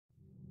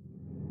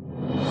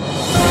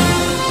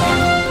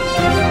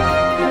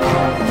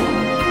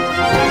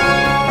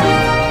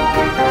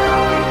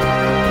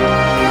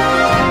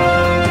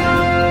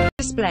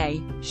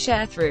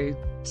Sharethrough.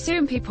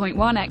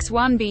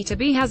 Soompi.1x1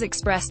 BTOB has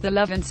expressed the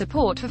love and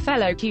support for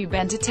fellow Cube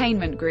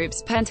Entertainment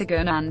groups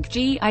Pentagon and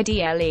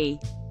I-DLE.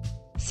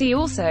 See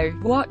also,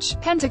 watch,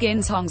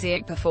 Pentagon's Hong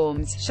Xiek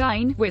performs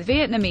Shine with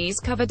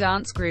Vietnamese cover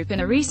dance group. In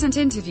a recent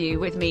interview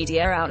with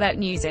media outlet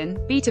Newsin,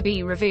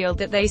 BTOB revealed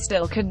that they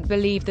still couldn't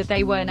believe that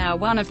they were now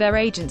one of their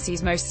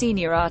agency's most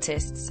senior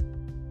artists.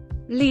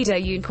 Leader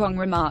Yoon Kwang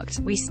remarked,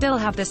 "We still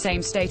have the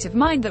same state of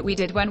mind that we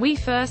did when we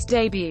first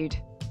debuted.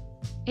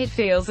 It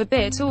feels a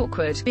bit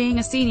awkward, being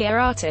a senior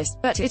artist,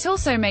 but it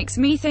also makes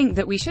me think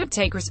that we should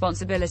take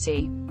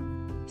responsibility."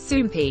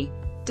 Soompi.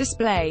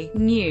 Display,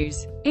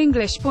 News.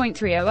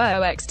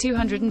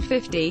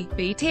 English.300x250,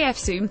 BTF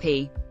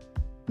Soompi.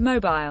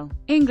 Mobile.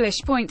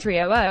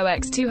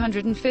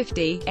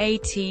 English.300x250,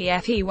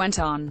 ATF. He went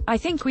on, "I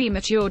think we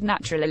matured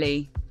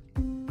naturally.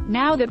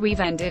 Now that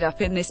we've ended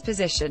up in this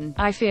position,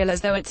 I feel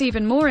as though it's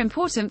even more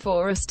important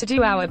for us to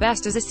do our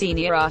best as a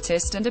senior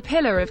artist and a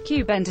pillar of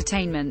Cube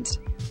Entertainment."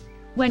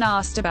 When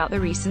asked about the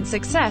recent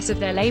success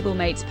of their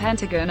Labelmates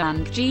Pentagon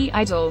and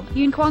I-DLE,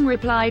 Yoon Kwang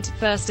replied,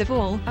 "First of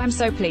all, I'm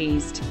so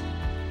pleased.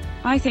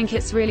 I think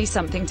it's really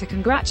something to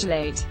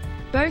congratulate.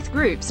 Both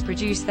groups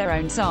produce their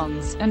own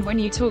songs, and when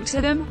you talk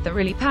to them, they're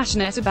really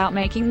passionate about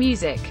making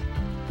music.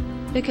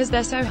 Because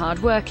they're so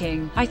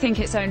hard-working, I think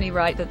it's only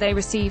right that they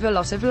receive a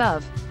lot of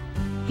love."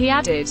 He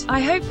added,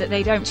 "I hope that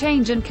they don't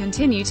change and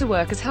continue to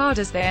work as hard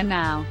as they are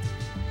now.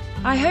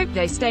 I hope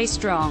they stay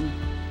strong.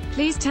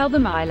 Please tell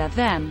them I love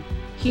them."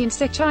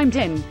 Hyun-sik chimed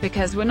in,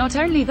 "Because we're not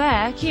only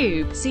their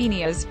Cube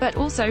seniors, but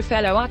also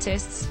fellow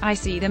artists, I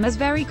see them as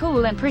very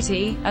cool and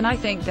pretty, and I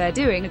think they're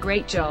doing a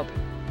great job.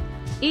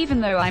 Even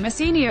though I'm a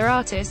senior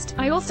artist,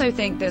 I also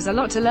think there's a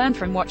lot to learn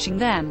from watching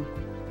them.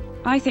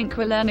 I think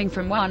we're learning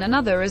from one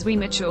another as we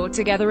mature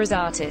together as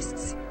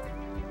artists."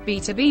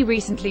 BTOB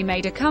recently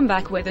made a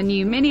comeback with a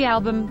new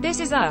mini-album, This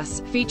Is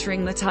Us,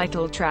 featuring the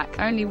title track,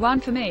 Only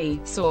One For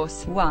Me,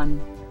 Source 1.